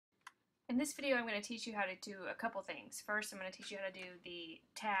In this video, I'm going to teach you how to do a couple things. First, I'm going to teach you how to do the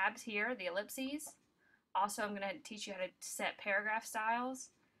tabs here, the ellipses. Also, I'm going to teach you how to set paragraph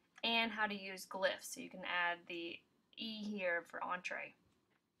styles and how to use glyphs. So you can add the E here for entree.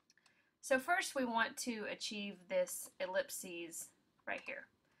 So first, we want to achieve this ellipses right here.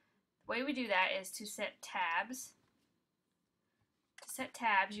 The way we do that is to set tabs. To set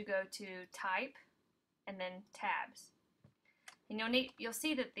tabs, you go to Type and then Tabs. And you'll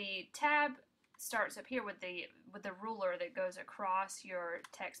see that the tab starts up here with the ruler that goes across your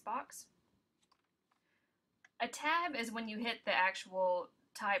text box. A tab is when you hit the actual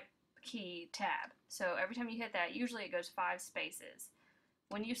type key tab. So every time you hit that, usually it goes 5 spaces.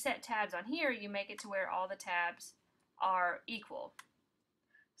 When you set tabs on here, you make it to where all the tabs are equal.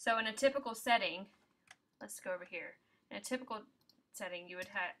 So in a typical setting, let's go over here. In a typical setting, you would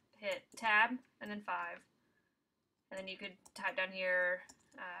hit tab and then 5. And then you could type down here,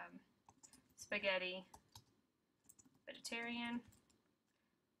 spaghetti, vegetarian,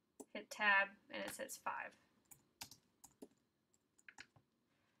 hit tab, and it says 5.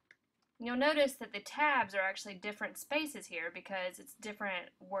 You'll notice that the tabs are actually different spaces here because it's different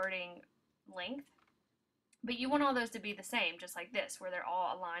wording length. But you want all those to be the same, just like this, where they're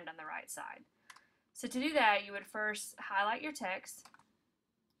all aligned on the right side. So to do that, you would first highlight your text,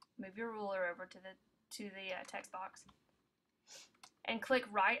 move your ruler over to the text box, and click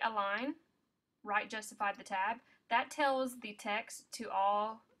Right Align, Right Justify the tab. That tells the text to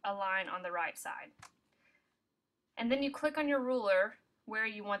all align on the right side. And then you click on your ruler where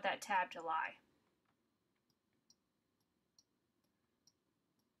you want that tab to lie.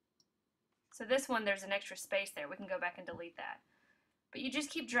 So this one, there's an extra space there. We can go back and delete that. But you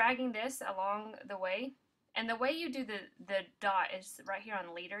just keep dragging this along the way. And the way you do the dot is right here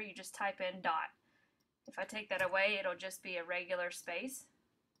on leader. You just type in dot. If I take that away, it'll just be a regular space.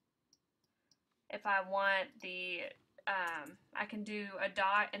 If I want I can do a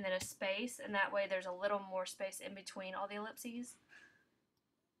dot and then a space, and that way there's a little more space in between all the ellipses.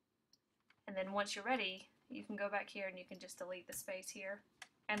 And then once you're ready, you can go back here and you can just delete the space here,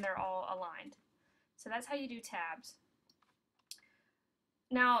 and they're all aligned. So that's how you do tabs.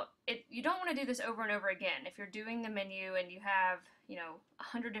 Now, you don't want to do this over and over again. If you're doing the menu and you have,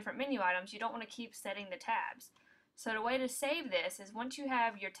 100 different menu items, you don't want to keep setting the tabs. So the way to save this is once you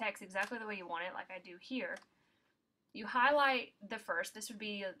have your text exactly the way you want it, like I do here, you highlight the first. This would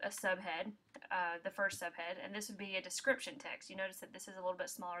be a subhead, the first subhead, and this would be a description text. You notice that this is a little bit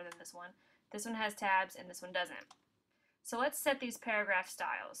smaller than this one. This one has tabs and this one doesn't. So let's set these paragraph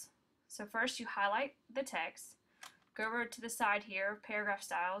styles. So first you highlight the text. Go over to the side here, paragraph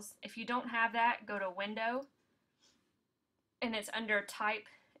styles. If you don't have that, go to Window, and it's under Type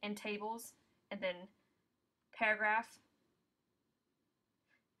and Tables, and then Paragraph.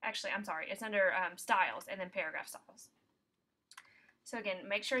 Actually, I'm sorry, it's under Styles, and then Paragraph Styles. So again,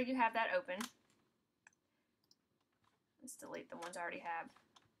 make sure you have that open. Let's delete the ones I already have.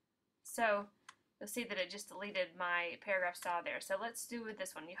 So you'll see that it just deleted my paragraph style there. So let's do with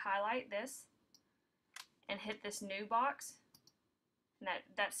this one. You highlight this and hit this new box, and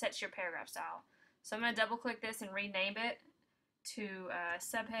that sets your paragraph style. So I'm going to double click this and rename it to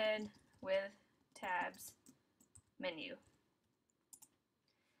subhead with tabs menu.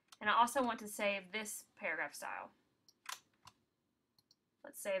 And I also want to save this paragraph style.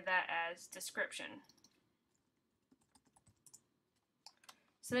 Let's save that as description.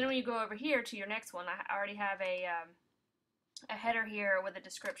 So then when you go over here to your next one, I already have a header here with a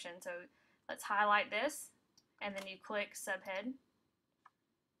description. So let's highlight this, and then you click subhead.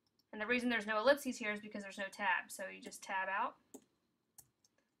 And the reason there's no ellipses here is because there's no tab. So you just tab out,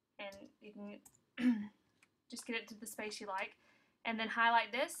 and you can just get it to the space you like. And then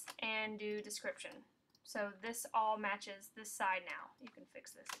highlight this and do description. So this all matches this side now. You can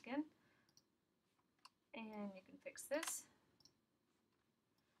fix this again. And you can fix this.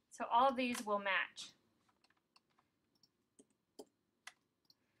 So all of these will match.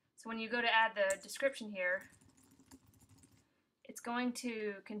 So when you go to add the description here, it's going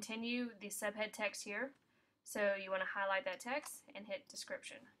to continue the subhead text here. So you want to highlight that text and hit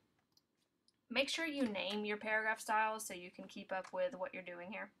description. Make sure you name your paragraph styles so you can keep up with what you're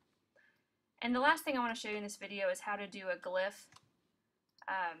doing here. And the last thing I want to show you in this video is how to do a glyph.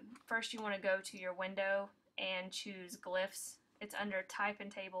 First you want to go to your window and choose Glyphs. It's under Type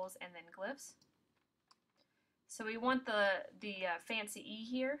and Tables and then Glyphs. So we want the fancy E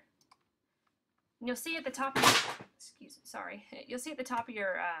here. And you'll see at the top of you'll see at the top of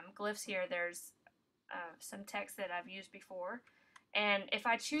your glyphs here there's some text that I've used before. And if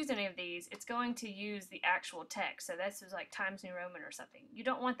I choose any of these, it's going to use the actual text. So this is like Times New Roman or something. You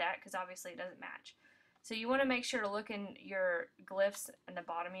don't want that because obviously it doesn't match. So you want to make sure to look in your glyphs in the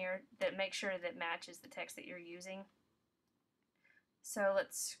bottom here that make sure that matches the text that you're using. So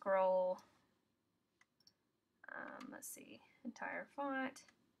let's scroll. Let's see, entire font.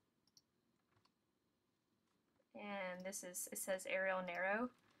 And this is, it says Arial Narrow.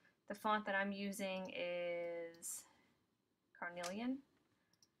 The font that I'm using is Carnelian.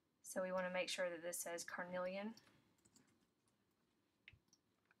 So we want to make sure that this says Carnelian.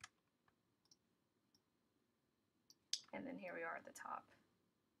 And then here we are at the top.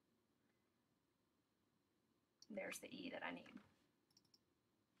 There's the E that I need.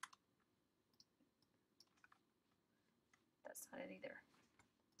 That's not it either.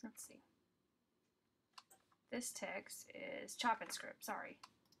 Let's see. This text is Chop and Script, sorry.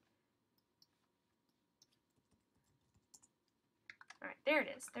 Alright, there it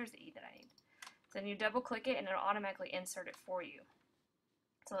is. There's the E that I need. So then you double click it and it'll automatically insert it for you.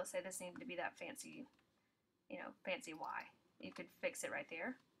 So let's say this needed to be that fancy, fancy Y. You could fix it right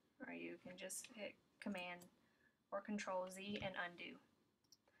there, or you can just hit Command or Control Z and undo.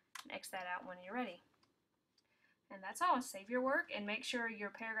 And X that out when you're ready. And that's all. Save your work and make sure your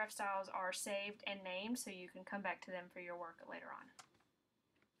paragraph styles are saved and named so you can come back to them for your work later on.